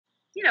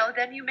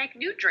then you make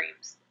new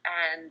dreams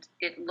and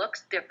it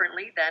looks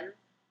differently than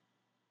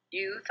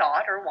you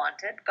thought or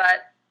wanted,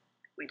 but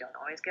we don't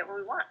always get what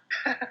we want.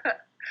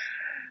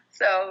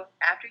 So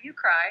after you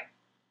cry,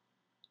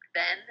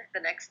 then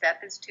the next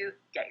step is to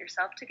get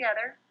yourself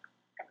together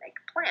and make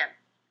a plan.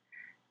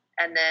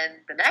 And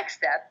then the next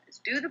step is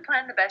do the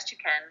plan the best you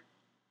can,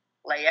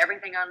 lay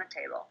everything on the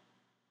table,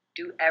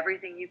 do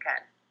everything you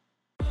can.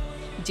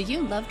 Do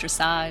you love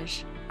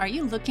dressage? Are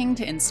you looking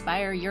to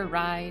inspire your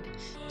ride?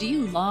 Do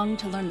you long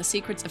to learn the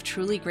secrets of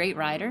truly great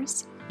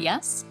riders?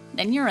 Yes?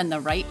 Then you're in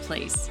the right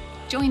place.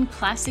 Join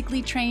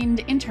classically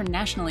trained,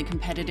 internationally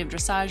competitive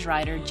dressage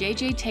rider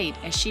JJ Tate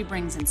as she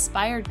brings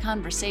inspired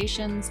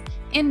conversations,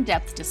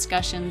 in-depth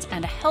discussions,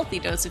 and a healthy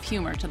dose of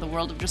humor to the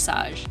world of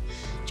dressage.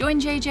 Join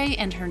JJ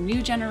and her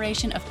new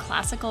generation of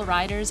classical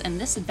riders in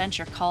this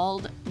adventure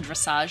called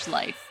Dressage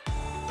Life.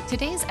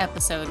 Today's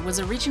episode was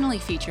originally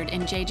featured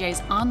in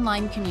JJ's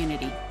online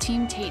community,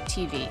 Team Tate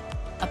TV,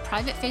 a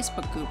private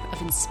Facebook group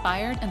of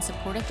inspired and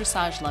supportive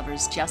dressage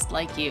lovers just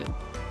like you.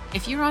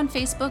 If you're on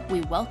Facebook,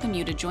 we welcome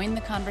you to join the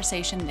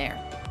conversation there.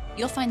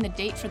 You'll find the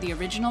date for the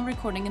original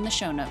recording in the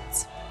show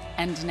notes.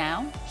 And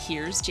now,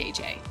 here's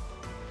JJ.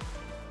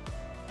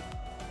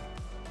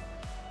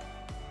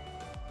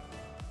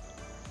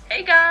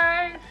 Hey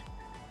guys!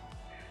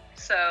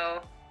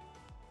 So,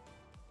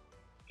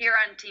 here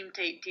on Team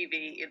Tate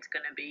TV, it's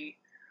going to be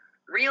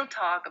real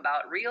talk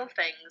about real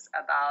things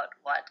about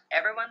what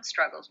everyone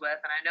struggles with.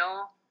 And I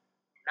know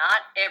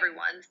not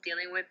everyone's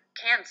dealing with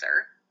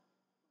cancer,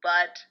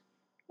 but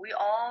we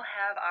all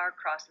have our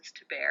crosses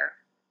to bear,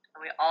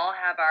 and we all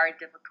have our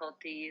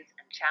difficulties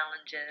and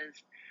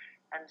challenges.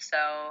 And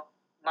so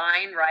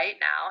mine right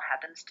now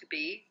happens to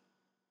be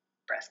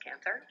breast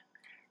cancer.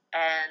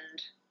 And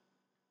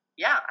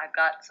yeah, I've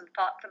got some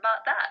thoughts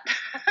about that.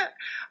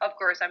 Of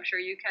course, I'm sure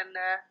you can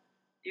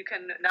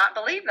not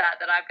believe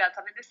that I've got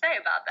something to say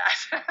about that.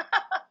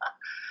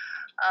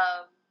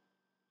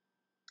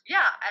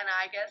 Yeah, and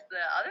I guess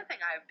the other thing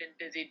I've been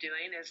busy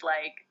doing is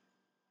like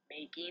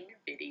making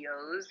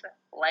videos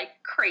like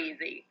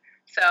crazy.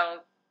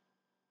 So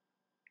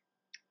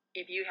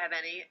if you have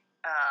any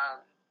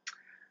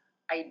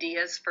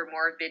ideas for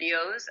more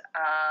videos,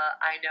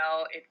 I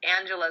know if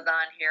Angela's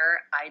on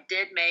here, I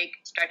did make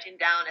stretching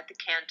down at the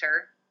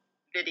canter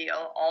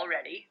video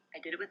already. I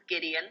did it with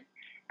Gideon.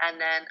 And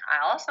then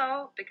I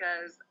also,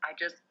 because I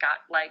just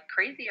got like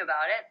crazy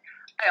about it,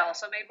 I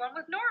also made one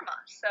with Norma.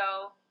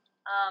 So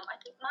I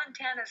think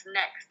Montana's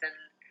next, and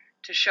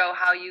to show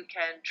how you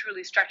can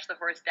truly stretch the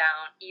horse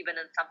down even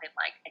in something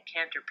like a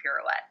canter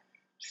pirouette.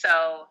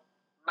 So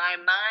my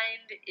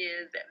mind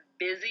is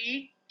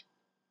busy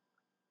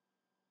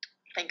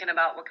thinking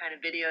about what kind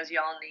of videos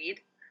y'all need.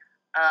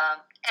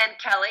 And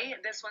Kelly,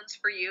 this one's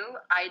for you.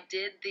 I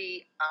did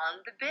the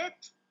on the bit,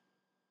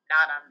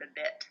 not on the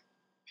bit.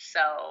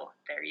 So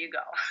there you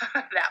go.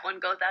 That one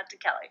goes out to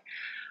Kelly.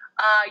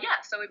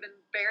 Yeah, so we've been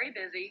very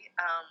busy.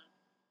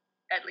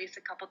 At least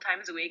a couple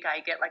times a week,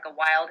 I get like a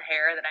wild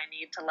hair that I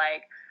need to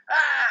I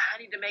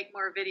need to make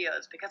more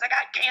videos because I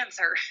got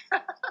cancer.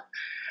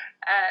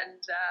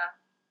 And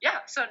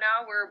yeah, so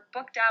now we're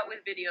booked out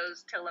with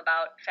videos till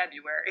about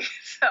February.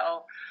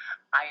 So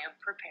I am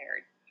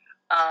prepared.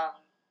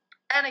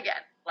 And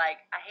again, I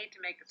hate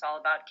to make this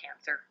all about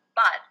cancer,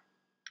 but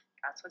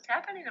that's what's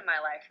happening in my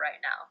life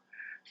right now.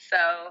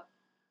 So,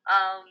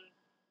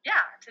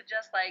 yeah, to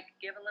just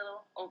give a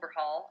little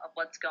overhaul of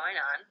what's going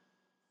on,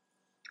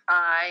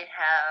 I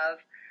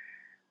have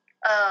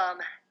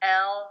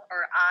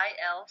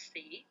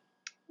ILC,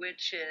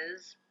 which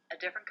is a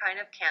different kind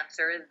of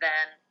cancer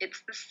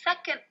it's the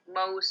second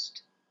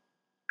most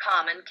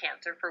common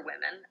cancer for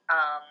women.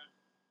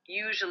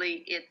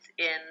 Usually it's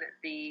in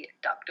the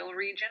ductal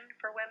region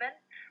for women.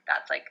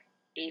 That's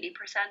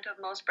 80% of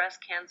most breast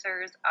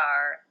cancers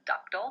are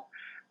ductal.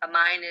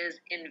 Mine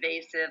is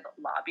invasive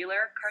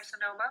lobular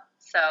carcinoma.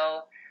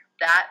 So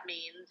that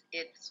means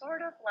it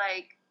sort of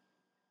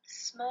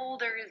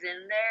smolders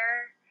in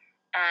there,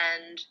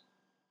 and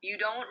you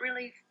don't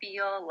really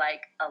feel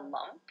like a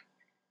lump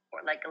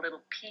or like a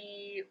little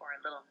pea or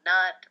a little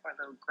nut or a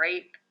little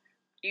grape.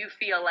 You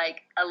feel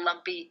like a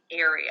lumpy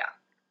area.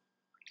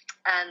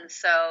 And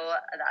so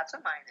that's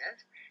what mine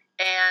is.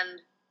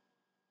 And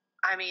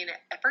I mean,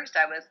 at first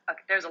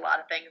there's a lot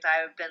of things.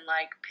 I've been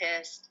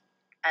pissed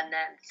and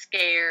then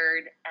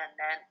scared and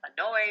then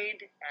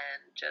annoyed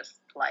and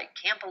just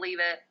can't believe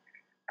it.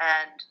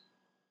 And,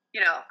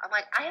 I'm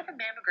I have a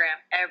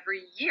mammogram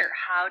every year.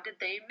 How did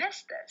they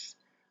miss this?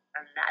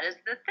 And that is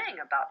the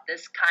thing about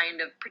this kind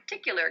of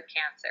particular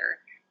cancer,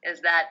 is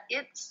that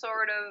it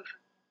sort of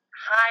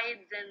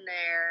hides in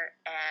there.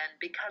 And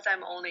because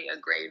I'm only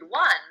a grade 1,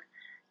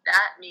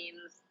 that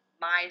means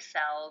my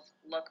cells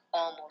look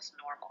almost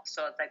normal.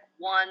 So it's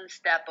one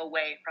step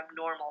away from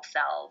normal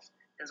cells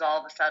is all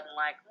of a sudden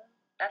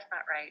that's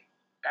not right.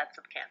 That's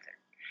some cancer.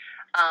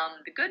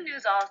 The good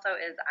news also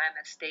is I'm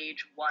a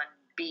stage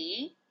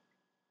 1B.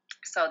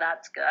 So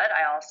that's good.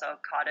 I also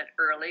caught it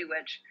early,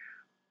 which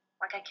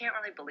I can't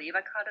really believe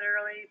I caught it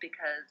early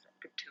because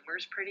the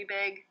tumor's pretty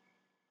big.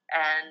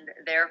 and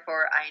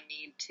therefore I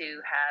need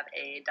to have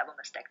a double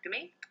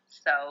mastectomy.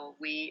 So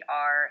we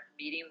are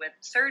meeting with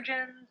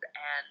surgeons,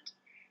 and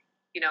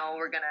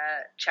we're going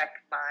to check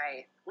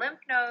my lymph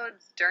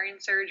nodes during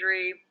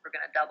surgery. We're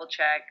going to double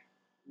check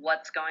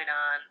what's going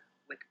on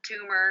with the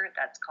tumor.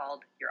 That's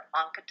called your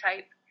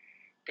oncotype.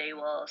 They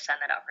will send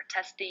that out for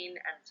testing,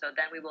 and so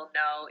then we will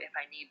know if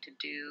I need to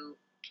do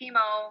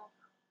chemo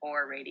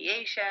or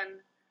radiation.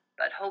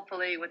 But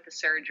hopefully with the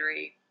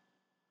surgery,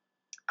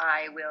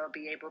 I will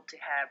be able to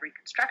have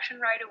reconstruction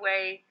right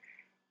away,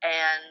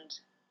 and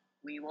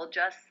we will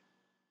just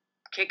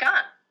kick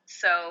on.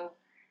 So,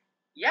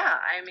 yeah,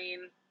 I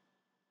mean,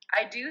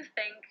 I do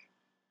think,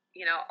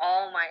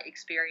 all my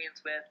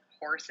experience with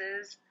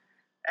horses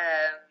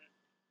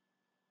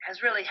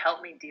has really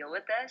helped me deal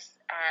with this.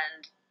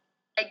 And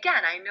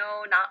again, I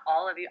know not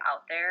all of you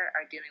out there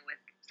are dealing with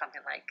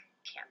something like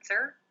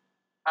cancer.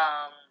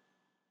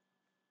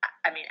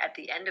 I mean, at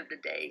the end of the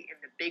day, in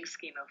the big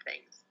scheme of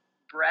things,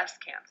 breast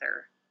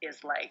cancer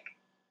is like,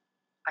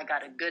 I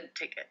got a good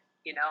ticket,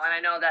 and I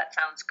know that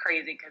sounds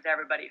crazy because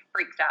everybody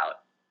freaks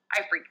out.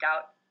 I freaked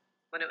out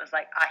when it was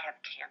like, I have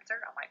cancer.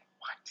 I'm like,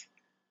 what?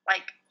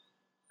 Like,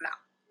 no,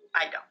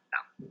 I don't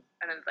know.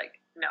 And then it's like,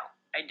 no,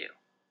 I do.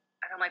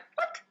 And I'm like,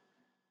 what?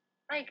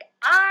 Like,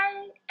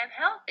 I am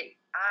healthy.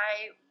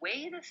 I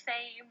weigh the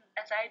same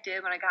as I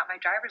did when I got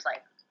my driver's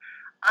license.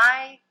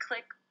 I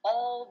click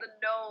all the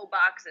no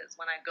boxes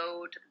when I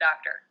go to the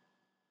doctor.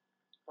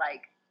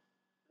 Like,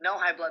 no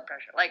high blood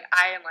pressure. Like,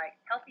 I am like,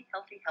 healthy,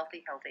 healthy,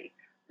 healthy, healthy.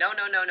 No,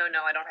 no, no, no,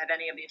 no, I don't have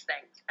any of these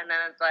things. And then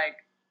it's like,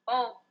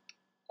 oh,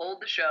 hold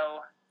the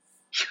show.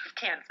 You have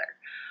cancer.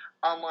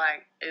 I'm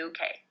like,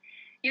 okay.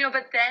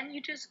 But then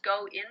you just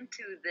go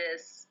into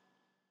this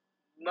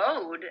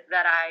mode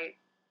that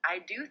I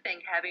do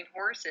think having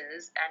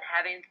horses and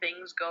having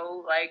things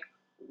go like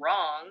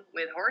wrong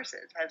with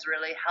horses has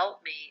really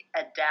helped me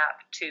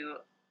adapt to,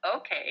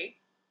 okay,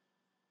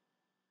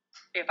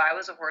 if I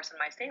was a horse in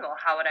my stable,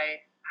 how would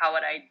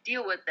I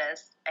deal with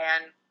this?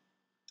 And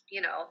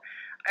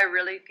I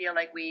really feel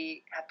like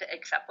we have to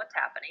accept what's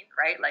happening,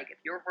 right? Like if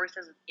your horse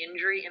has an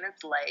injury in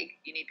its leg,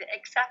 you need to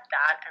accept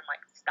that and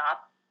like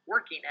stop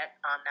working it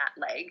on that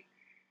leg.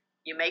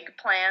 You make a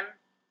plan,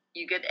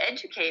 you get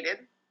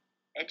educated,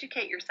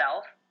 educate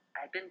yourself.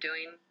 I've been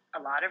doing a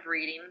lot of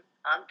reading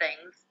on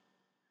things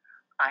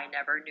I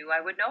never knew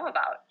I would know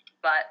about,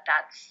 but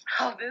that's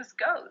how this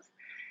goes,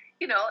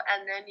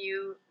 and then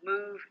you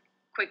move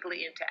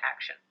quickly into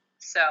action.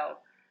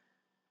 So,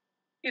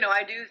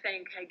 I do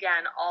think,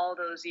 again, all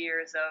those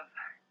years of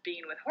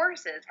being with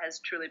horses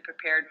has truly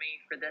prepared me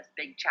for this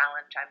big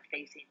challenge I'm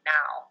facing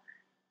now.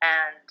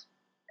 And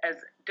as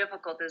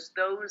difficult as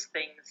those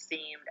things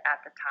seemed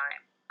at the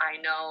time, I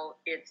know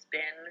it's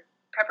been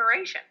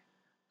preparation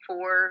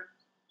for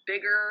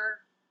bigger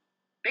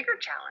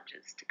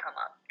challenges to come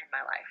up in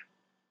my life.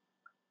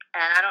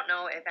 And I don't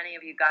know if any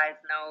of you guys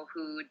know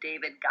who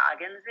David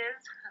Goggins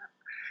is.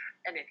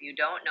 And if you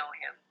don't know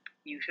him,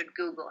 you should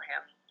Google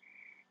him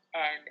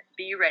and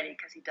be ready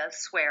because he does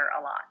swear a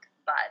lot.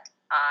 But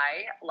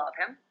I love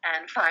him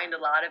and find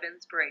a lot of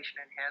inspiration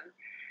in him.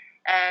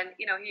 And,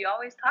 he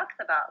always talks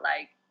about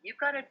like,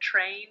 you've got to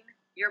train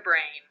your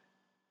brain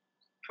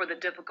for the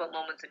difficult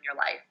moments in your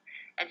life.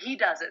 And he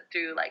does it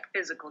through like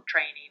physical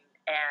training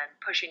and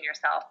pushing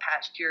yourself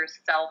past your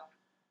self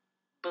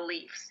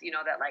beliefs,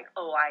 that like,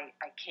 oh, I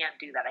can't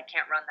do that. I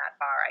can't run that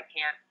far. I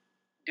can't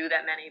do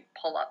that many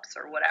pull-ups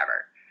or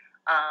whatever.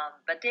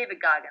 But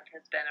David Goggins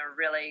has been a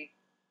really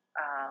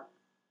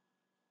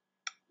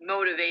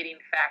motivating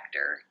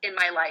factor in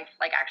my life,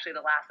 like actually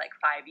the last like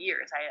 5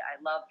 years. I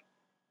love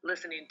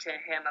listening to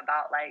him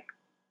about like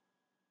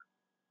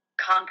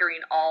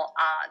conquering all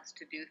odds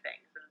to do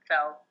things. And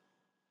so,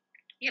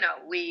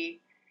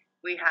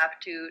 we have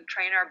to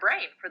train our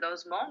brain for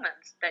those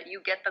moments that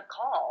you get the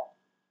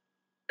call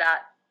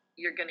that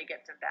you're going to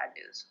get some bad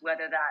news,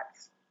 whether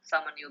that's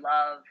someone you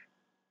love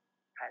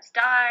has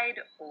died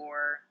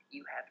or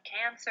you have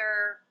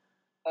cancer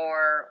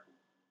or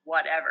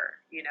whatever,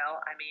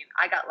 I mean,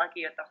 I got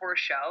lucky at the horse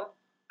show.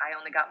 I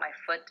only got my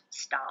foot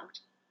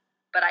stomped,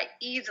 but I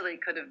easily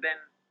could have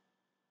been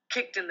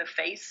kicked in the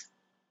face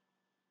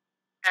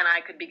and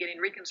I could be getting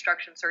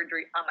reconstruction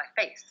surgery on my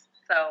face.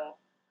 So,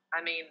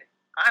 I mean,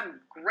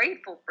 I'm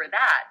grateful for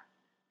that.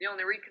 The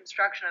only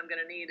reconstruction I'm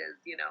going to need is,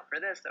 for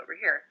this over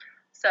here.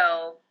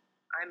 So,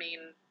 I mean,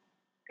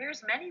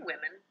 there's many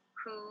women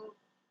who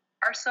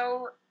are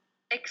so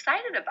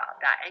excited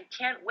about that and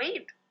can't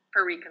wait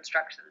for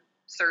reconstruction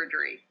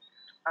surgery.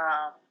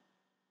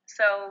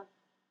 So,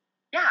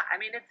 yeah, I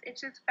mean, it's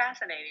just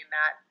fascinating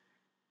that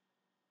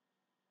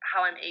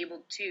how I'm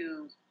able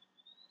to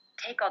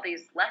take all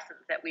these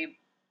lessons that we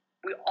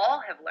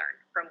all have learned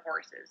from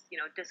horses,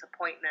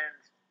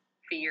 disappointments,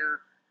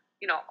 fear,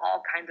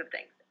 all kinds of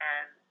things,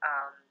 and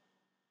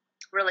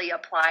really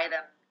apply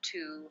them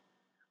to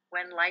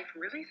when life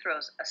really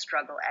throws a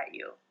struggle at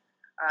you,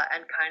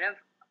 and kind of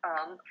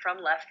from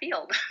left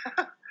field.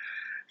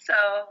 So,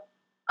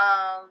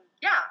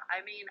 yeah, I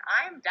mean,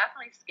 I'm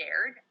definitely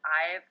scared.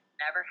 I've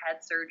never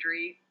had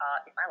surgery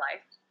in my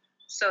life.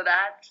 So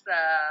that's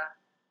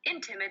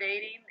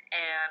intimidating,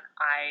 and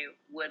I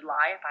would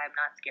lie if I'm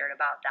not scared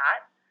about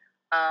that.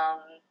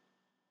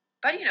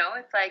 But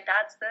it's like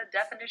that's the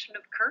definition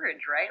of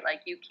courage, right?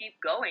 Like you keep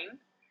going,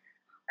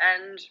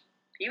 and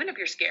even if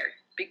you're scared,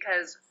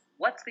 because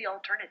what's the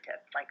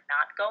alternative? Like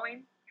not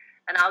going?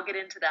 And I'll get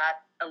into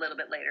that a little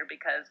bit later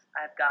because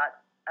I've got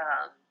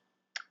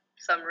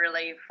some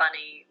really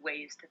funny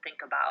ways to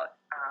think about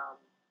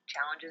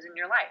challenges in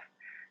your life.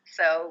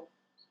 So,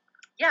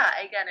 yeah,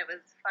 again, it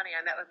was funny.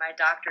 I met with my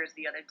doctors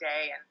the other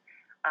day and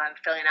I'm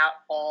filling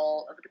out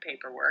all of the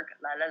paperwork,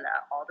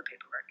 all the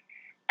paperwork.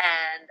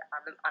 And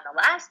on the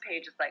last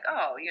page, it's like,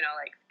 oh,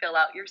 like fill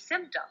out your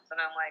symptoms. And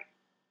I'm like,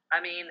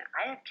 I mean,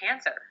 I have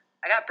cancer.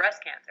 I got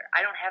breast cancer.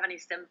 I don't have any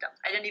symptoms.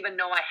 I didn't even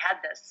know I had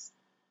this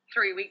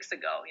 3 weeks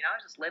ago. I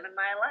was just living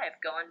my life,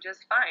 going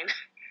just fine.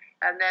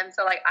 And then,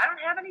 so like, I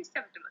don't have any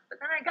symptoms.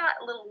 But then I got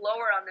a little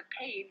lower on the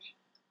page,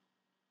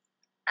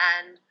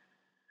 and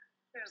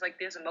there's like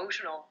this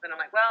emotional, and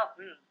I'm like, well,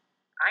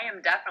 I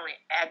am definitely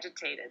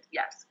agitated.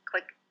 Yes,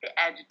 click the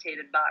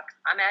agitated box.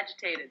 I'm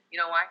agitated.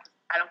 You know why?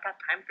 I don't got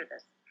time for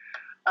this.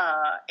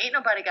 Ain't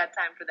nobody got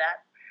time for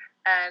that.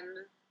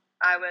 And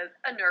I was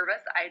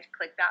nervous. I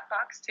clicked that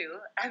box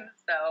too. And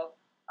so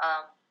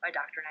my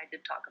doctor and I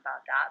did talk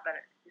about that. But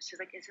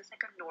she's like, is this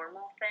like a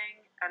normal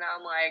thing? And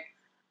I'm like,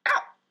 no.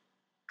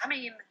 I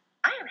mean,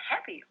 I am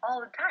happy all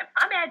the time.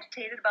 I'm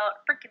agitated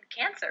about freaking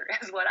cancer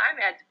is what I'm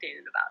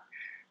agitated about.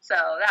 So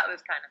that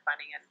was kind of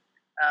funny. And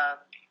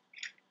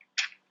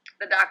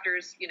the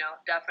doctors,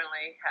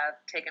 definitely have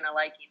taken a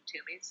liking to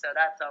me. So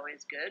that's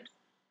always good.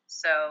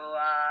 So,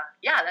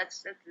 yeah,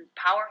 that's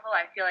powerful.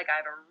 I feel like I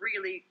have a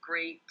really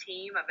great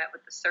team. I met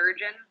with the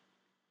surgeon.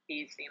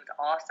 He seems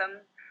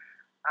awesome.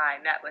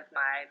 I met with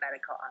my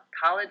medical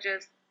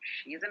oncologist.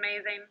 She's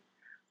amazing.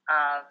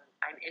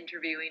 I'm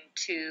interviewing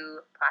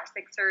 2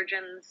 plastic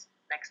surgeons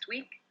next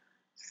week.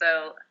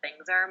 So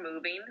things are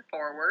moving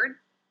forward,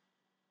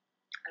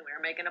 and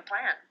we're making a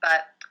plan.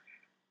 But,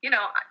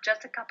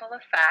 just a couple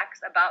of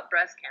facts about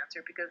breast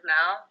cancer, because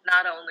now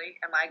not only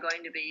am I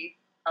going to be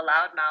a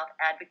loudmouth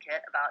advocate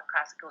about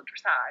classical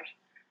dressage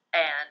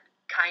and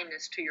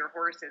kindness to your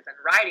horses and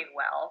riding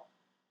well,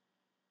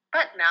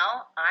 but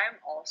now I'm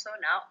also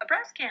now a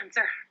breast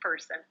cancer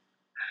person.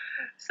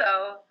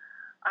 So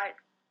I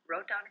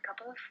wrote down a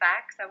couple of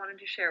facts I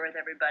wanted to share with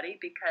everybody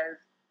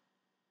because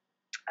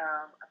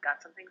I've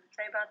got some things to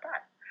say about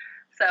that.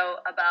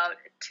 So about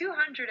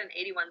 281,000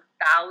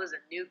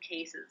 new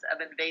cases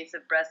of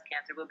invasive breast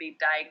cancer will be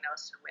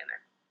diagnosed in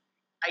women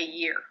a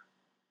year.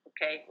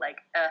 Okay, like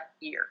a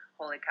year.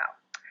 Holy cow.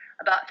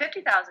 About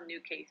 50,000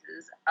 new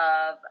cases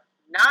of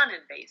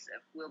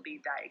non-invasive will be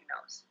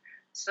diagnosed.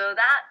 So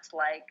that's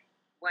like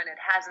when it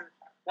hasn't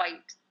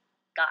quite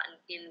gotten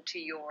into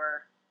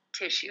your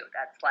tissue.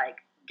 That's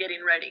like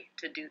getting ready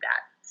to do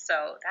that.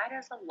 So that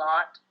is a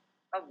lot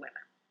of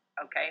women,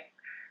 okay?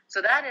 So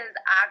that is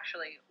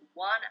actually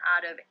 1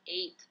 out of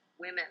 8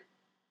 women.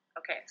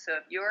 Okay, so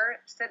if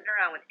you're sitting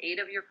around with 8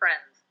 of your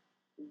friends,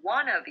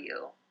 1 of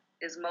you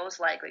is most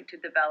likely to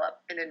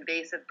develop an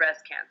invasive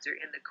breast cancer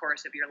in the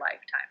course of your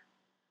lifetime.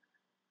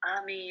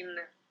 I mean,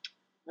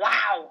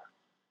 wow.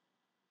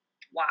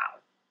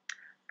 Wow.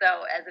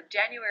 So as of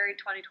January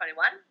 2021,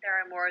 there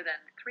are more than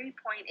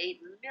 3.8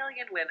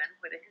 million women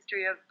with a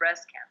history of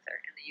breast cancer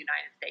in the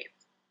United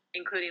States,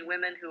 including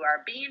women who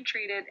are being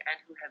treated and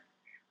who have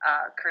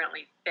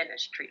currently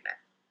finished treatment.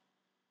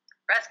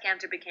 Breast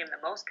cancer became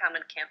the most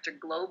common cancer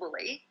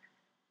globally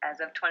as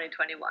of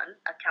 2021,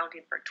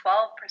 accounting for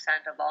 12%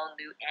 of all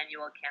new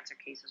annual cancer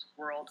cases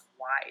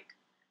worldwide.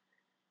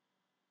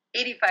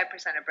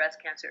 85% of breast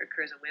cancer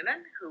occurs in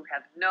women who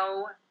have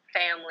no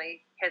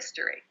family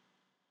history.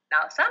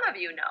 Now, some of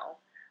you know,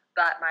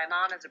 but my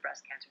mom is a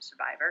breast cancer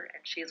survivor,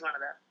 and she's one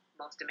of the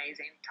most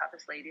amazing,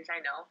 toughest ladies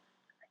I know.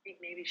 I think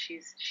maybe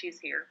she's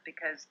here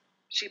because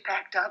she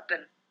packed up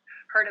and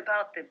heard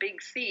about the big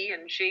C,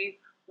 and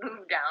she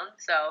moved down.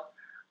 So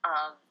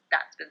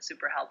that's been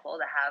super helpful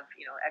to have,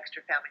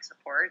 extra family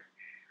support.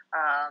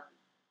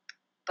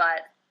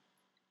 But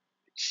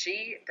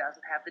she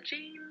doesn't have the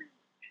gene.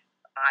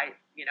 I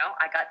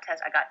got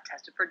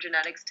tested for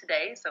genetics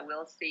today, so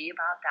we'll see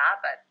about that.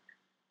 But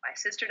my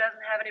sister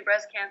doesn't have any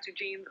breast cancer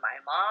genes. My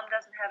mom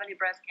doesn't have any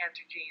breast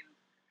cancer genes.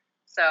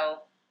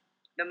 So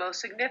the most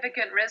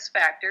significant risk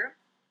factor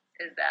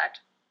is that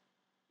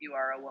you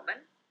are a woman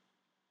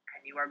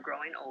and you are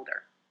growing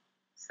older.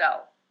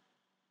 So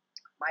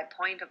my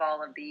point of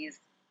all of these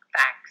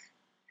facts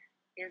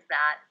is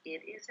that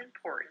it is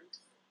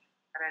important.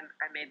 And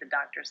I made the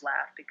doctors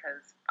laugh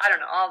because, I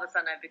don't know, all of a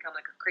sudden I've become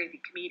like a crazy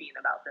comedian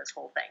about this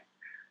whole thing.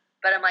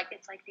 But I'm like,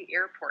 it's like the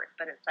airport,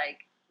 but it's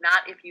like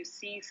not if you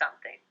see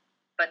something,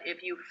 but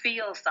if you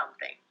feel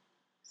something,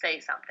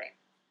 say something.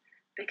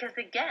 Because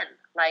again,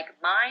 like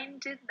mine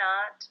did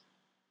not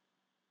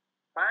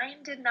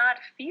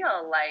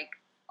feel like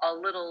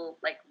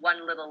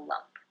one little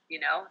lump,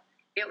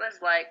 It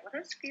was like, well,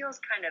 this feels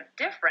kind of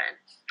different,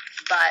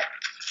 but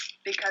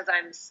because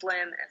I'm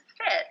slim and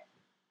fit,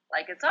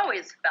 like it's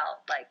always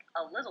felt like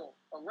a little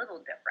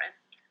different.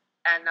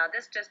 And now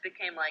this just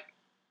became like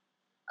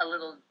a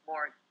little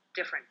more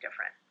different.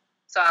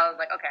 So I was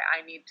like, okay,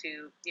 I need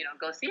to,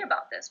 go see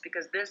about this,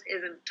 because this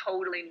isn't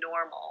totally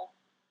normal.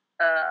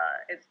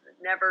 It's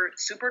never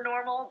super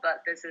normal,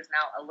 but this is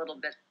now a little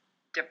bit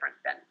different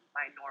than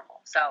my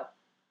normal. So,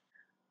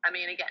 I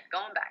mean, again,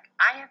 going back,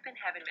 I have been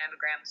having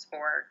mammograms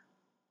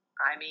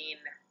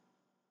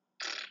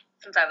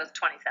since I was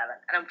 27,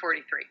 and I'm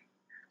 43.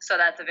 So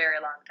that's a very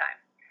long time.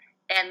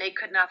 And they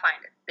could not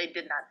find it. They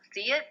did not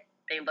see it.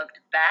 They looked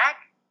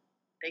back.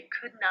 They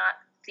could not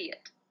see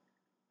it.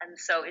 And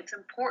so it's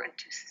important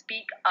to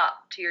speak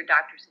up to your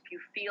doctors. If you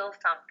feel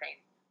something,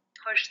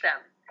 push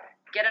them.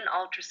 Get an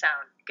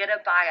ultrasound. Get a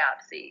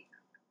biopsy.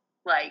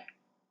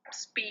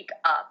 Speak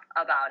up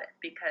about it,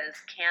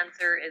 because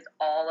cancer is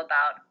all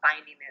about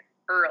finding it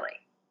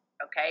early.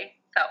 Okay?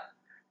 So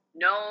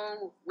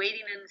no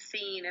waiting and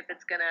seeing if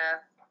it's going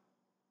to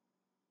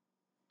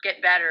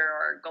get better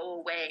or go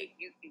away.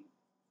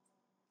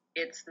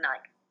 It's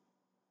not.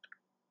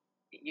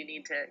 You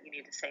need to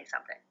say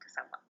something to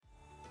someone.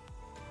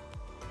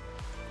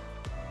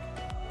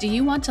 Do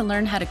you want to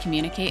learn how to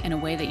communicate in a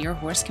way that your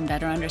horse can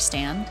better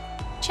understand?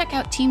 Check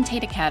out Team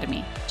Tate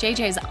Academy,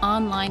 JJ's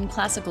online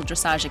classical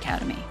dressage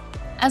academy.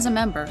 As a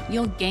member,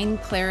 you'll gain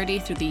clarity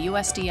through the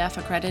USDF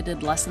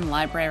accredited lesson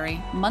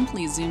library,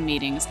 monthly Zoom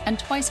meetings, and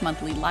twice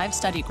monthly live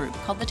study group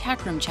called the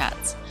Tack Room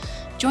Chats.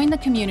 Join the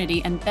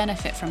community and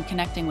benefit from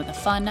connecting with a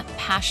fun,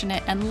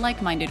 passionate, and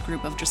like-minded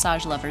group of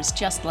dressage lovers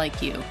just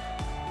like you.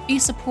 Be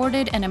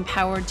supported and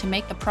empowered to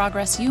make the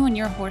progress you and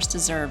your horse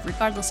deserve,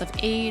 regardless of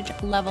age,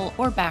 level,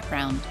 or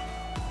background.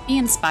 Be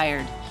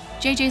inspired.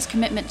 JJ's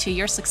commitment to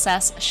your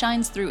success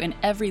shines through in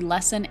every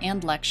lesson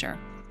and lecture.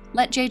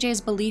 Let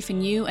JJ's belief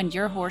in you and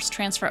your horse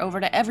transfer over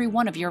to every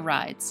one of your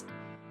rides.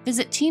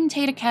 Visit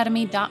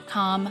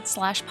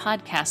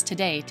teamtateacademy.com/podcast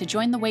today to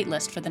join the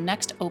waitlist for the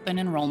next open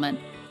enrollment.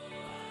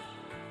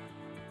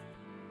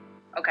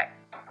 Okay,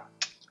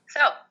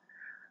 so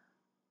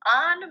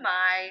on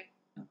my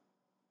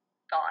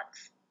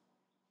thoughts,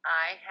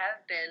 I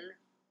have been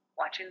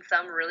watching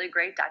some really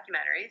great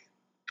documentaries,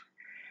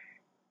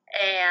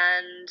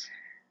 and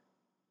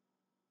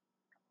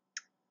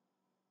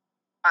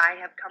I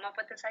have come up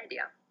with this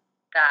idea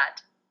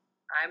that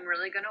I'm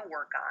really going to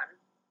work on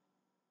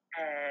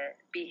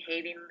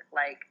behaving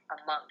like a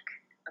monk.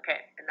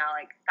 Okay, and now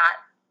not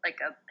like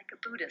a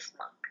Buddhist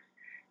monk.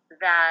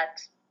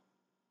 That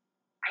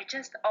I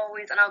just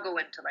always, and I'll go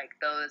into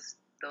those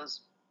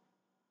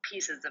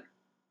pieces of,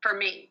 for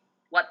me,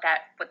 what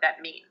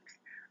that means,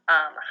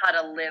 how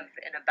to live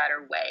in a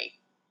better way,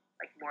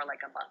 more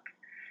like a monk.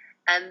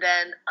 And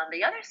then on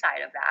the other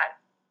side of that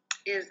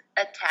is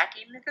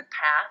attacking the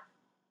path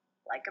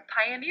like a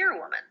pioneer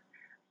woman.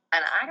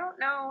 And I don't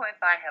know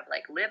if I have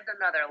lived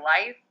another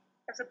life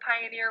as a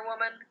pioneer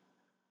woman,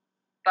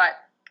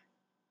 but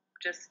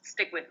just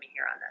stick with me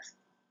here on this.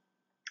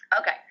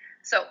 Okay,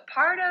 so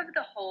part of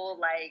the whole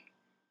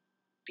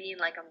being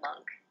like a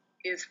monk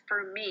is,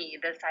 for me,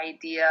 this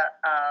idea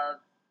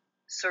of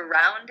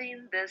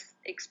surrounding this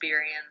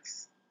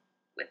experience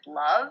with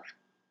love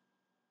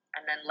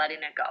and then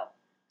letting it go.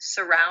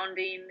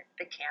 Surrounding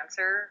the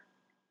cancer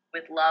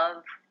with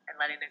love and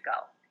letting it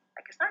go.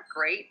 It's not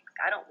great.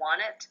 I don't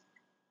want it.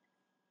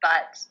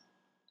 But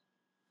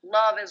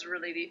love is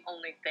really the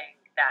only thing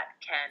that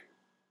can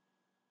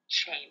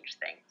change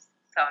things.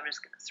 So I'm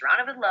just going to surround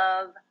it with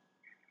love.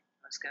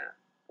 I'm just going to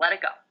let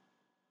it go.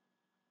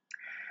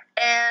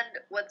 And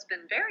what's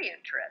been very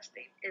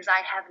interesting is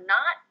I have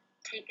not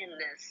taken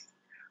this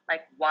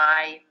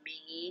why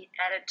me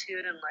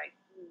attitude and why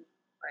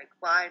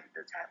did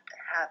this have to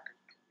happen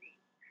to me?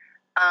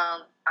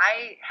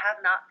 I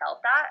have not felt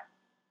that,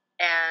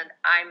 and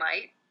I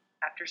might,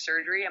 after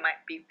surgery, I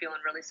might be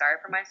feeling really sorry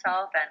for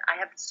myself, and I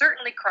have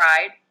certainly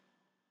cried,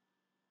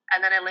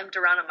 and then I limped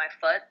around on my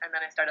foot, and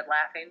then I started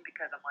laughing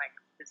because I'm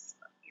this,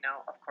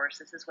 of course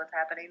this is what's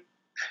happening.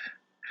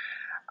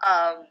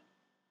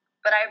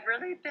 But I've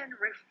really been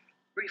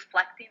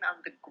reflecting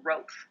on the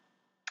growth.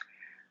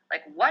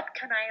 What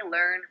can I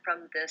learn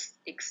from this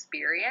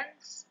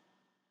experience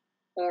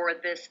or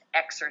this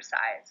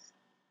exercise?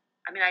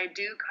 I mean, I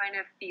do kind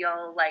of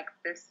feel like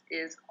this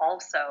is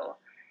also,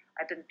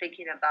 I've been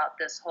thinking about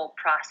this whole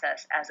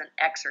process as an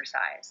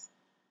exercise.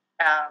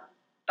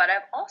 But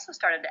I've also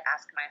started to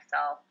ask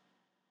myself,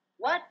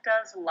 what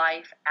does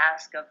life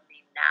ask of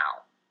me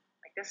now?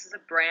 This is a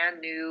brand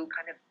new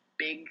kind of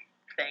big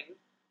thing.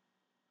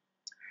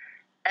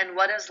 And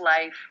what is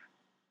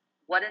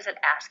it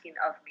asking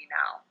of me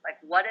now?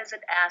 What is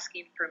it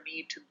asking for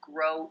me to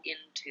grow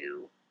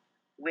into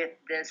with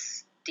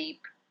this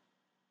deep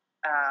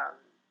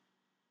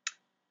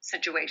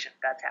situation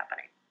that's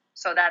happening?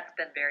 So that's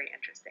been very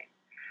interesting.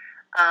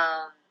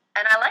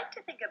 And I like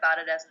to think about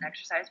it as an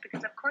exercise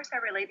because, of course, I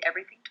relate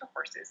everything to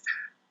horses.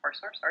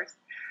 Horse.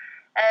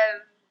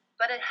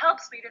 But it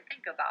helps me to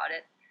think about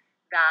it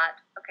that,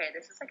 okay,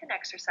 this is an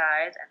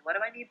exercise, and what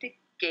do I need to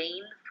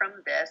gain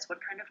from this?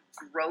 What kind of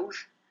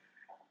growth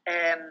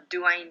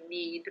do I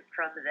need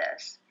from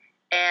this?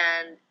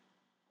 And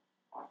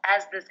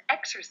as this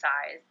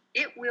exercise,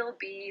 it will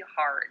be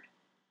hard.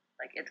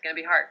 Like, it's going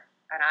to be hard.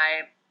 And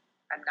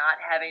I'm not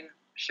having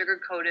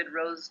sugar-coated,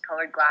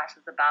 rose-colored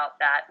glasses about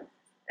that.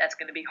 That's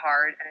going to be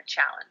hard and a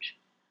challenge.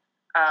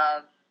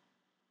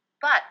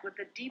 But with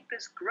the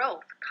deepest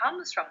growth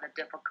comes from the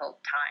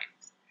difficult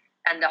times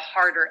and the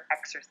harder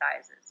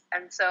exercises.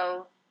 And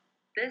so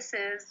this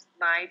is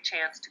my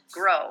chance to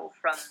grow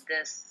from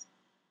this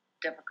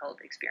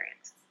difficult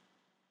experience.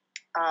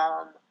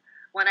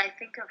 When I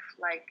think of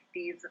like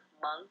these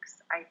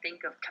monks, I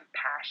think of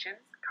compassion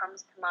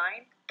comes to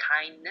mind,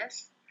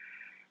 kindness.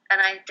 And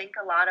I think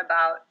a lot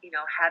about,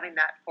 having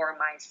that for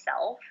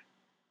myself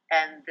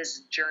and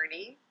this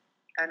journey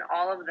and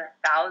all of the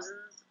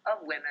thousands of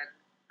women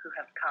who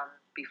have come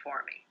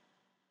before me.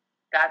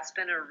 That's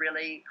been a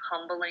really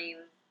humbling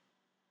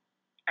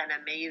and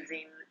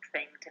amazing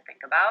thing to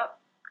think about.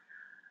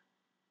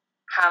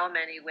 How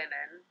many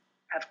women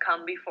have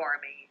come before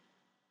me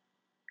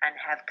and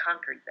have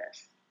conquered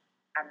this.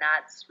 And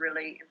that's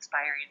really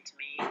inspiring to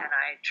me. And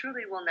I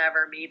truly will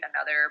never meet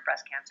another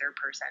breast cancer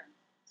person,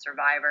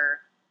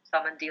 survivor,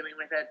 someone dealing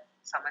with it,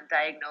 someone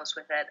diagnosed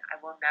with it. I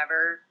will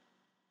never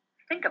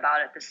think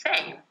about it the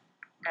same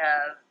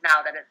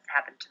now that it's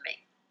happened to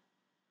me.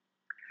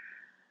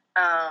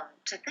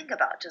 To think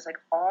about just like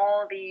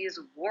all these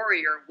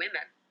warrior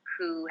women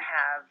who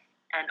have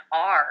and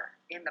are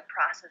in the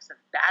process of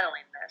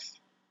battling this.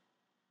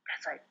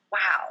 That's like,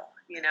 wow,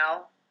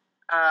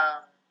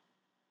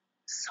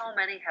 so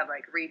many have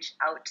like reached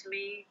out to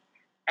me,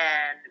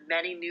 and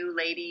many new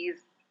ladies,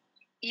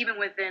 even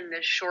within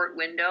this short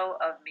window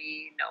of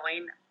me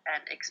knowing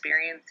and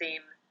experiencing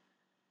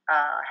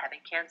having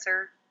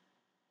cancer.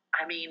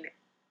 I mean,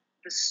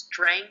 the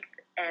strength,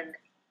 and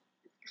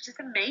it's just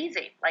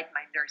amazing. Like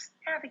my nurse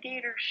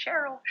navigator,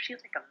 Cheryl, she's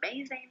like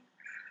amazing.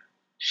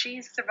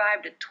 She's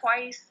survived it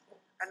twice.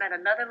 I met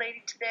another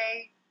lady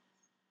today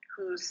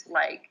who's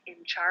like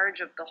in charge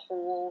of the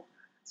whole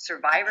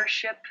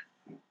survivorship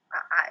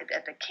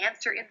at the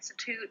Cancer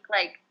Institute.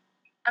 Like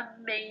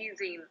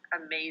amazing,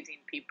 amazing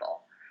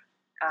people.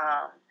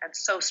 And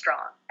so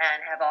strong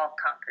and have all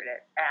conquered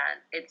it.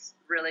 And it's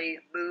really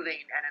moving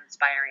and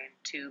inspiring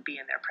to be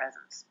in their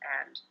presence.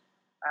 And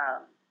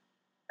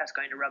that's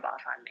going to rub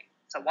off on me.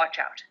 So watch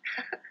out.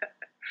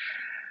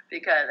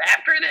 Because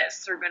after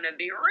this, we're going to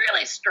be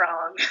really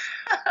strong.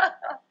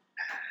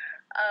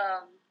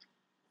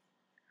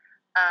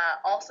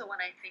 Also, when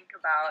I think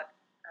about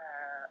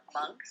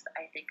monks,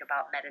 I think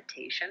about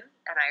meditation.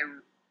 And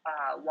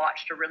I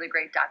watched a really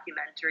great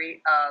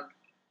documentary of,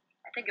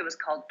 I think it was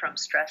called From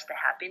Stress to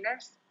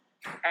Happiness.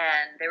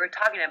 And they were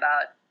talking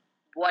about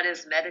what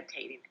is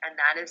meditating. And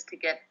that is to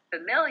get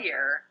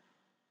familiar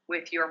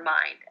with your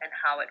mind and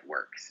how it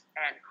works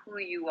and who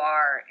you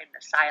are in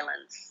the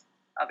silence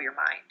of your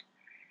mind.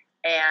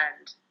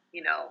 And,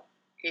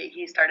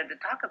 he started to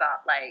talk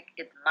about like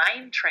it's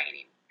mind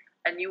training.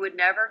 And you would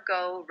never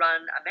go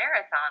run a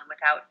marathon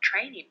without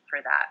training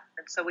for that.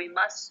 And so we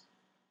must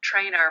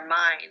train our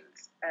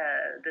minds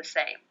the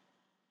same.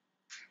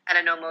 And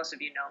I know most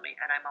of you know me,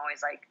 and I'm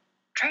always like,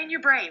 train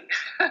your brain.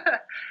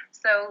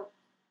 So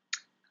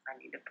I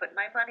need to put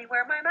my money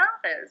where my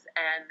mouth is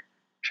and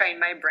train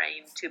my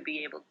brain to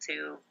be able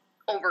to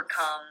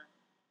overcome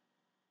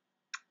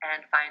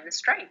and find the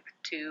strength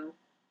to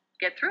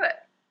get through it.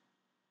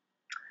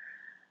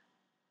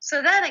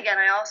 So then again,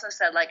 I also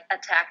said, like,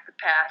 attack the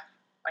path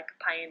like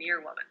a pioneer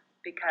woman,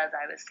 because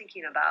I was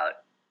thinking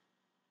about,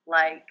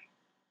 like,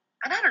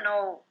 and I don't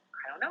know,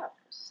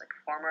 this is like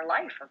a former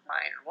life of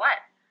mine or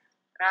what.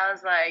 And I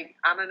was like,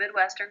 I'm a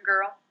Midwestern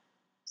girl.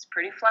 It's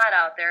pretty flat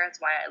out there. That's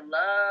why I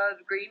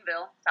love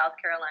Greenville, South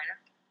Carolina,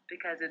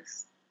 because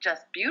it's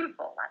just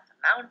beautiful. Lots of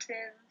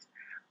mountains.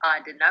 I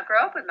did not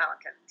grow up with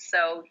mountains.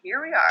 So here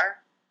we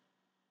are.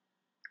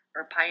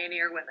 We're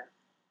pioneer women.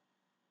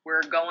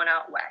 We're going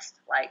out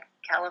west. Like,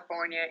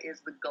 California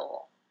is the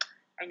goal.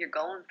 And you're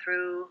going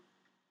through,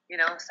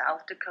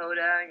 South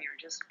Dakota, and you're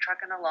just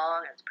trucking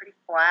along. And it's pretty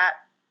flat.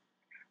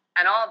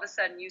 And all of a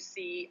sudden you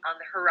see on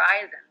the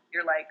horizon,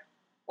 you're like,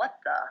 what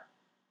the?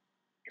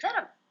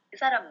 Is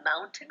that a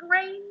mountain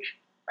range?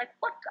 Like,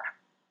 what the?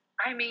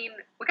 I mean,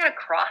 we gotta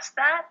cross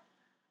that?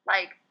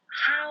 Like,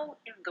 how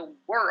in the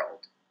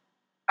world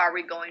are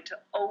we going to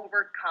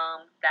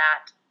overcome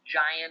that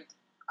giant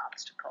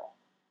obstacle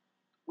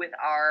with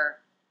our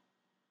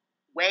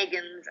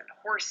wagons and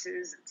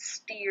horses and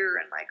steer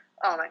and like,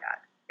 oh my God,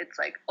 it's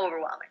like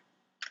overwhelming.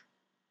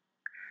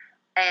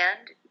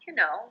 And,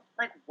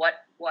 like what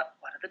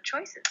are the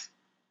choices?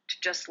 To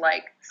just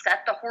like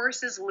set the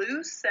horses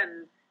loose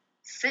and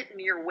sit in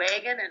your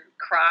wagon and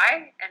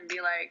cry and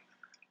be like,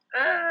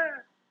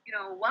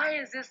 why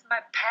is this my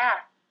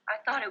path? I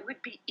thought it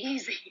would be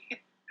easy.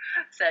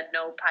 Said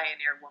no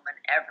pioneer woman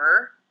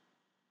ever.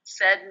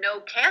 Said no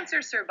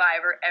cancer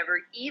survivor ever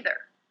either.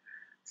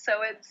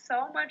 So it's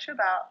so much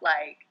about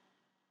like,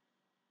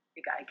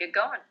 you gotta get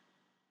going.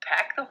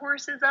 Pack the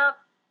horses up,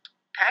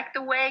 pack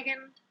the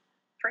wagon,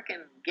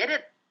 freaking get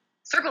it,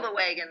 circle the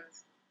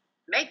wagons,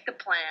 make the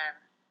plan,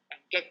 and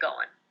get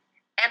going.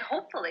 And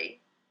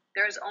hopefully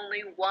there's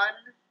only one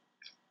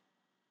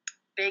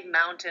big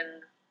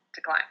mountain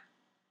to climb.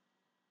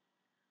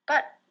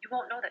 But you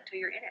won't know that till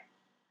you're in it.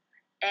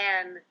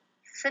 And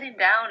sitting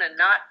down and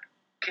not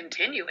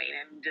continuing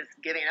and just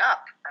giving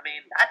up, I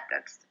mean,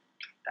 that's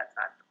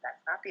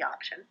not the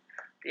option.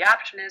 The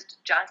option is to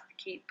just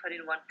keep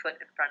putting one foot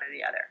in front of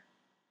the other.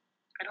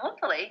 And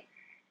hopefully,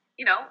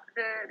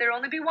 there'll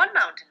only be one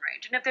mountain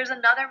range. And if there's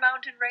another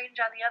mountain range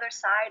on the other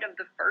side of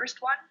the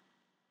first one,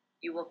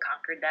 you will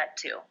conquer that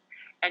too.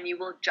 And you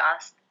will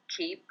just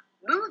keep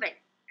moving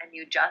and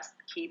you just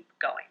keep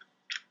going,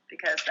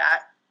 because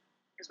that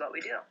is what we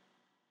do.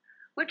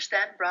 Which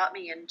then brought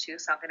me into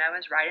something I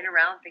was riding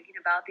around thinking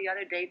about the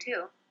other day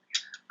too,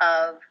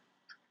 of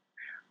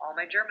all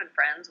my German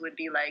friends would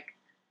be like,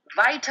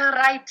 weiter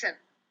reiten,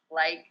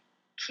 like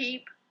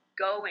keep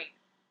going,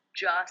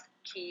 just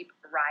keep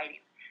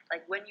riding.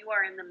 Like when you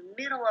are in the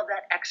middle of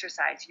that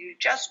exercise, you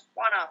just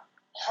want to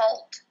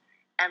halt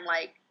and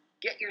like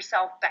get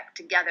yourself back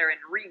together and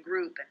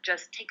regroup and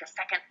just take a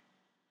second.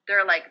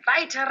 They're like,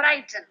 weiter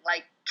reiten,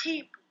 like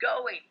keep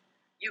going.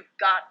 You've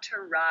got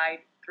to ride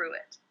through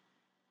it.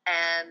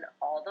 And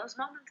all those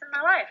moments in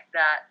my life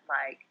that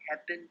like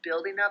have been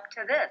building up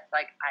to this,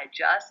 like I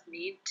just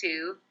need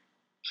to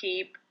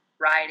keep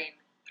riding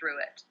through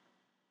it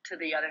to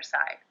the other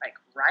side, like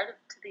ride it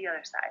to the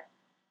other side.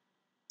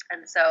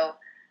 And so,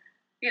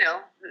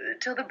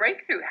 till the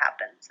breakthrough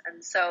happens.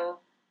 And so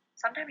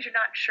sometimes you're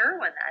not sure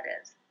when that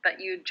is, but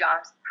you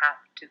just have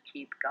to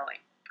keep going.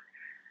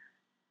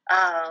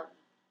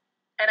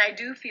 And I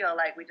do feel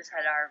like we just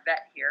had our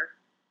vet here,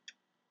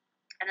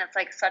 and it's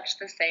like such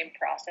the same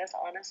process,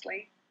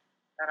 honestly,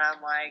 that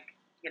I'm like,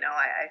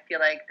 I feel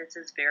like this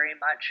is very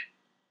much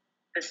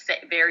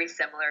very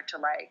similar to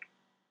like,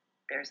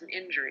 there's an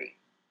injury,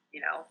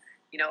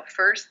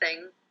 first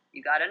thing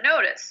you got to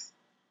notice,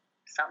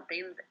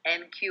 something's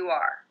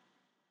NQR,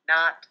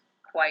 not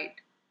quite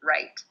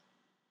right.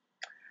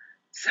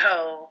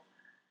 So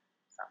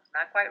something's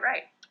not quite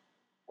right,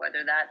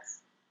 whether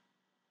that's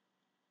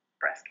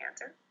breast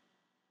cancer,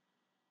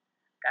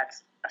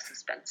 that's a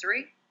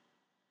suspensory,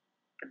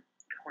 the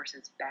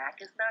horse's back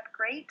is not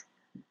great,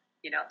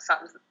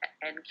 something's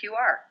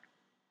NQR.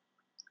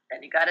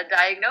 Then you got to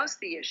diagnose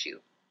the issue.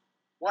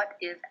 What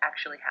is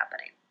actually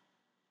happening?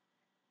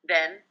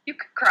 Then you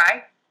could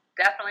cry.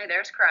 Definitely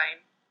there's crying.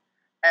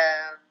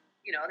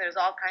 There's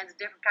all kinds of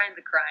different kinds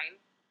of crying.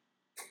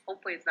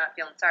 Hopefully it's not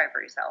feeling sorry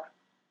for yourself.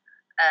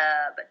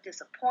 But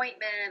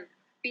disappointment,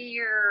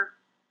 fear,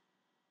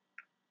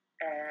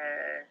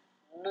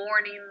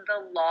 mourning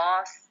the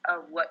loss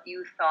of what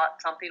you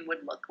thought something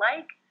would look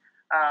like.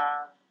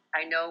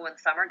 I know when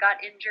Summer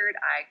got injured,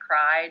 I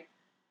cried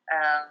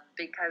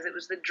because it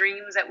was the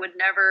dreams that would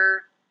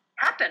never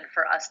happen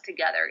for us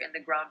together in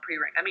the Grand Prix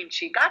ring. I mean,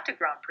 she got to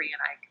Grand Prix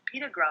and I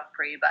competed Grand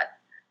Prix, but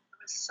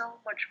there was so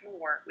much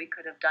more we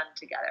could have done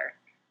together.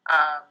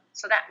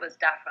 So that was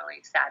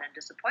definitely sad and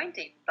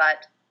disappointing.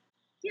 But,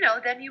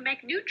 then you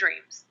make new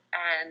dreams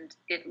and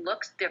it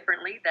looks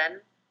differently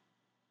than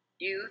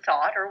you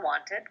thought or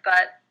wanted,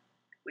 but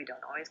we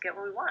don't always get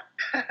what we want.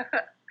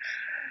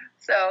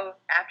 So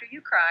after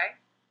you cry,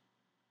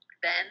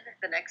 then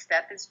the next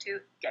step is to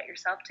get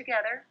yourself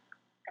together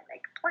and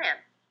make a plan.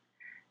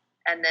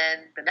 And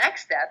then the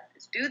next step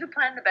is do the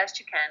plan the best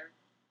you can,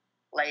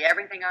 lay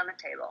everything on the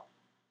table,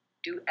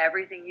 do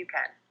everything you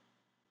can.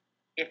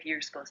 If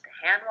you're supposed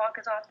to hand walk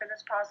as often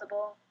as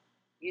possible,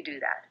 you do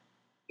that.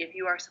 If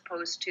you are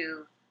supposed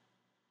to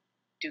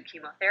do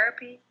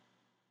chemotherapy,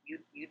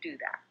 you do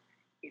that.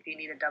 If you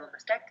need a double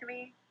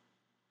mastectomy,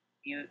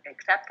 you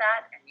accept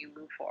that and you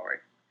move forward.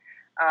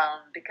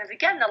 Because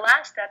again, the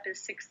last step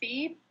is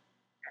succeed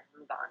and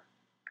move on.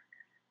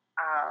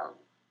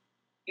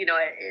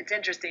 It's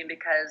interesting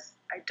because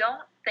I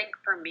don't think,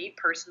 for me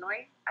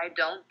personally, I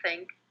don't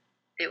think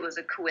it was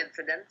a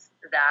coincidence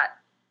that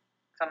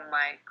some of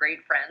my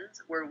great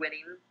friends were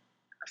winning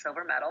a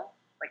silver medal,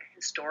 like a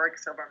historic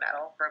silver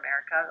medal for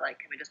America. Like,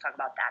 can we just talk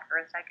about that for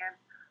a second?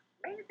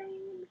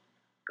 Amazing.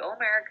 Go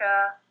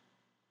America.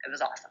 It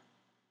was awesome.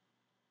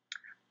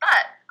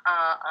 But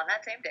on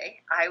that same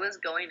day, I was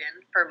going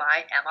in for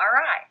my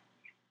MRI.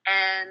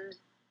 And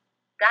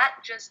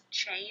that just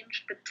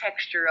changed the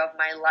texture of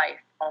my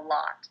life a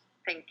lot.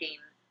 Thinking,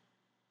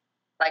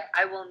 like,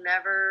 I will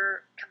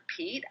never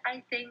compete,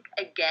 I think,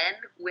 again,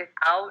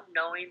 without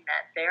knowing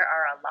that there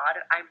are a lot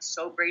of, I'm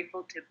so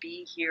grateful to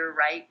be here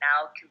right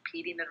now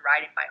competing and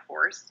riding my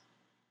horse,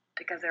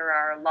 because there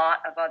are a lot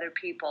of other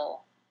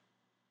people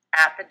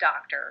at the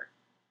doctor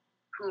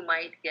who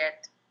might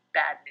get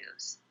bad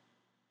news.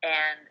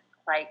 And,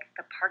 like,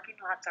 the parking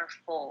lots are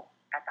full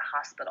at the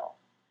hospital.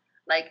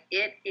 Like,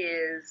 it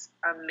is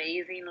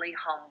amazingly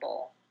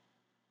humble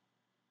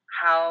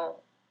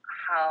how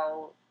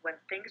when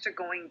things are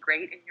going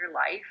great in your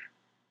life,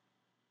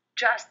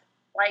 just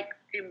like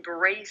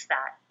embrace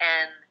that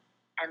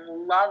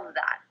and love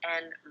that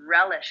and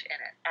relish in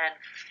it and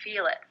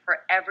feel it for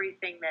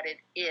everything that it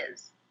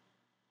is,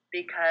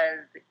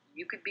 because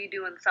you could be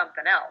doing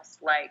something else,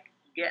 like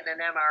getting an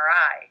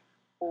MRI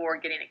or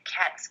getting a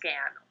CAT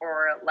scan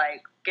or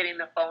like getting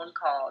the phone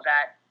call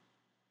that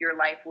your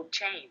life will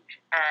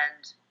change.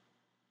 And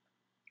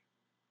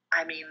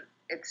I mean,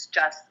 it's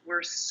just,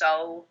 we're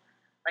so,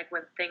 like,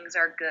 when things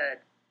are good,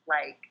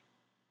 like,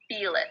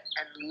 feel it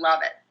and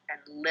love it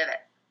and live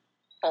it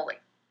fully.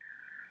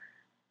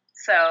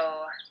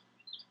 So,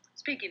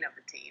 speaking of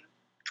the team,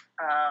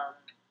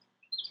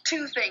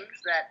 two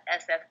things that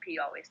SFP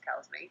always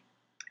tells me,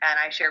 and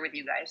I share with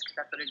you guys because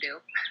that's what I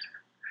do.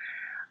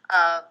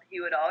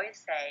 He would always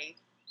say,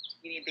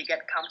 you need to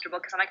get comfortable,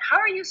 because I'm like, how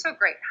are you so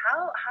great?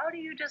 How do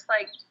you just,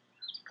 like,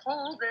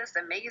 pull this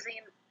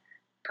amazing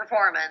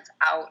performance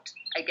out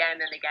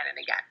again and again and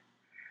again?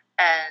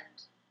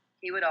 And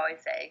he would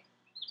always say,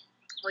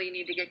 well, you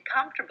need to get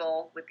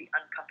comfortable with the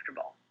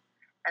uncomfortable.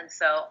 And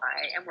so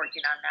I am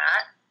working on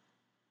that,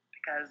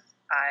 because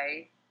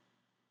I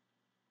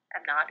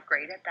am not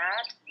great at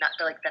that, not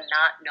the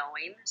not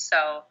knowing.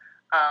 So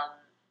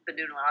been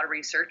doing a lot of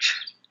research,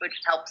 which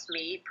helps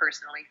me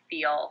personally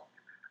feel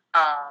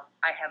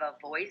I have a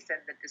voice in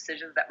the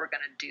decisions that we're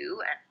going to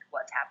do and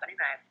what's happening.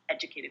 I have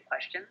educated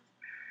questions.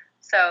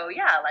 So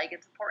yeah, like,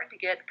 it's important to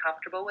get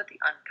comfortable with the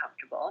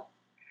uncomfortable.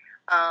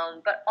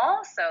 But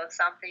also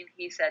something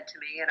he said to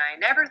me, and I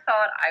never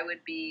thought I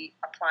would be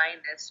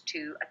applying this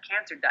to a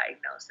cancer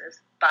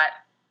diagnosis, but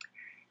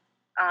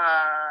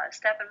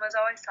Stefan was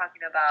always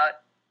talking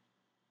about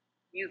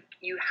you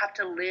have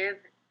to live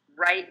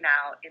right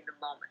now in the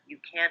moment. You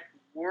can't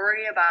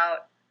you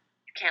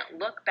can't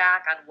look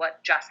back on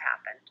what just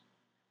happened,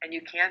 and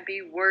you can't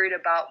be worried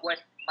about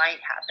what might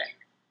happen.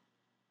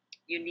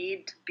 You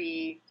need to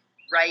be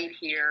right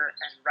here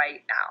and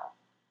right now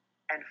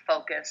and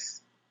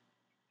focus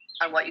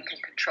on what you can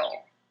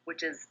control,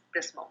 which is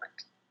this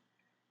moment.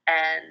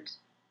 And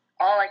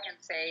all I can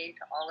say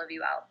to all of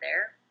you out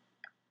there,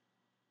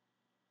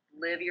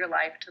 live your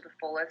life to the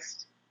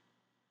fullest,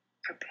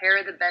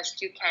 prepare the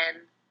best you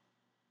can,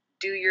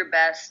 do your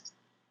best,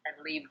 and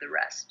leave the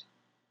rest.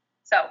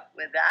 So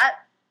with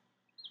that,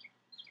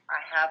 I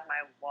have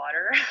my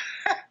water,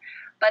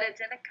 but it's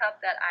in a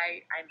cup that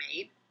I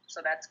made,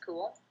 so that's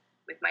cool,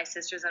 with my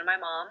sisters and my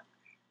mom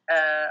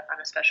on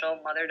a special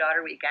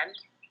mother-daughter weekend.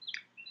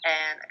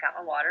 And I got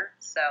my water,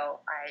 so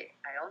I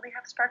only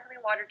have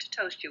sparkling water to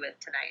toast you with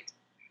tonight.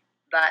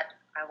 But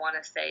I want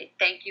to say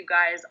thank you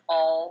guys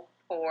all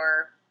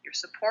for your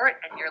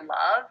support and your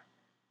love,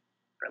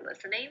 for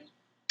listening.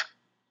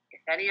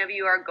 If any of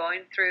you are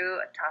going through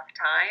a tough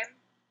time,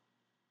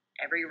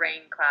 every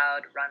rain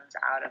cloud runs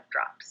out of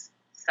drops.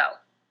 So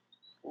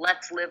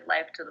let's live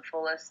life to the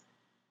fullest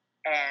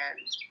and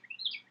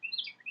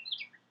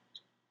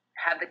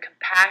have the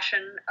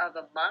compassion of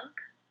a monk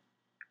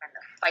and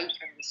the fight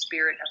and the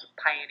spirit of a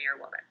pioneer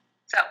woman.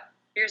 So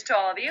here's to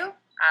all of you.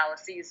 I will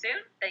see you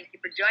soon. Thank you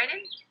for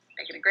joining.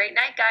 Make it a great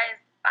night, guys.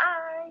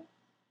 Bye.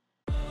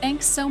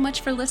 Thanks so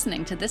much for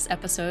listening to this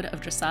episode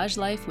of Dressage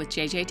Life with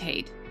JJ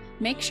Tate.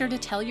 Make sure to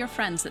tell your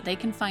friends that they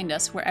can find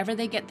us wherever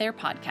they get their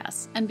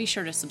podcasts, and be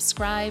sure to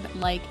subscribe,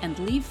 like, and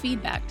leave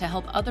feedback to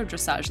help other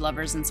dressage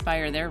lovers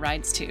inspire their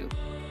rides too.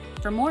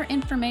 For more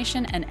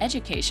information and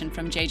education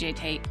from JJ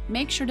Tate,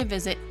 make sure to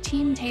visit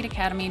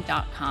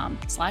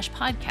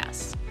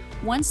teamtateacademy.com/podcasts.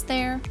 Once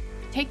there,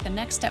 take the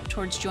next step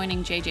towards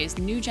joining JJ's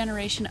new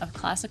generation of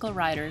classical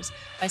riders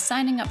by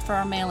signing up for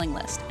our mailing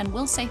list, and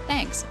we'll say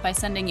thanks by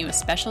sending you a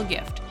special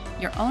gift,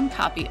 your own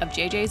copy of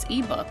JJ's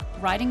ebook,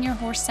 Riding Your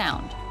Horse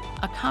Sound,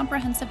 a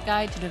comprehensive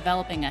guide to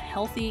developing a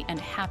healthy and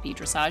happy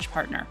dressage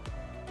partner.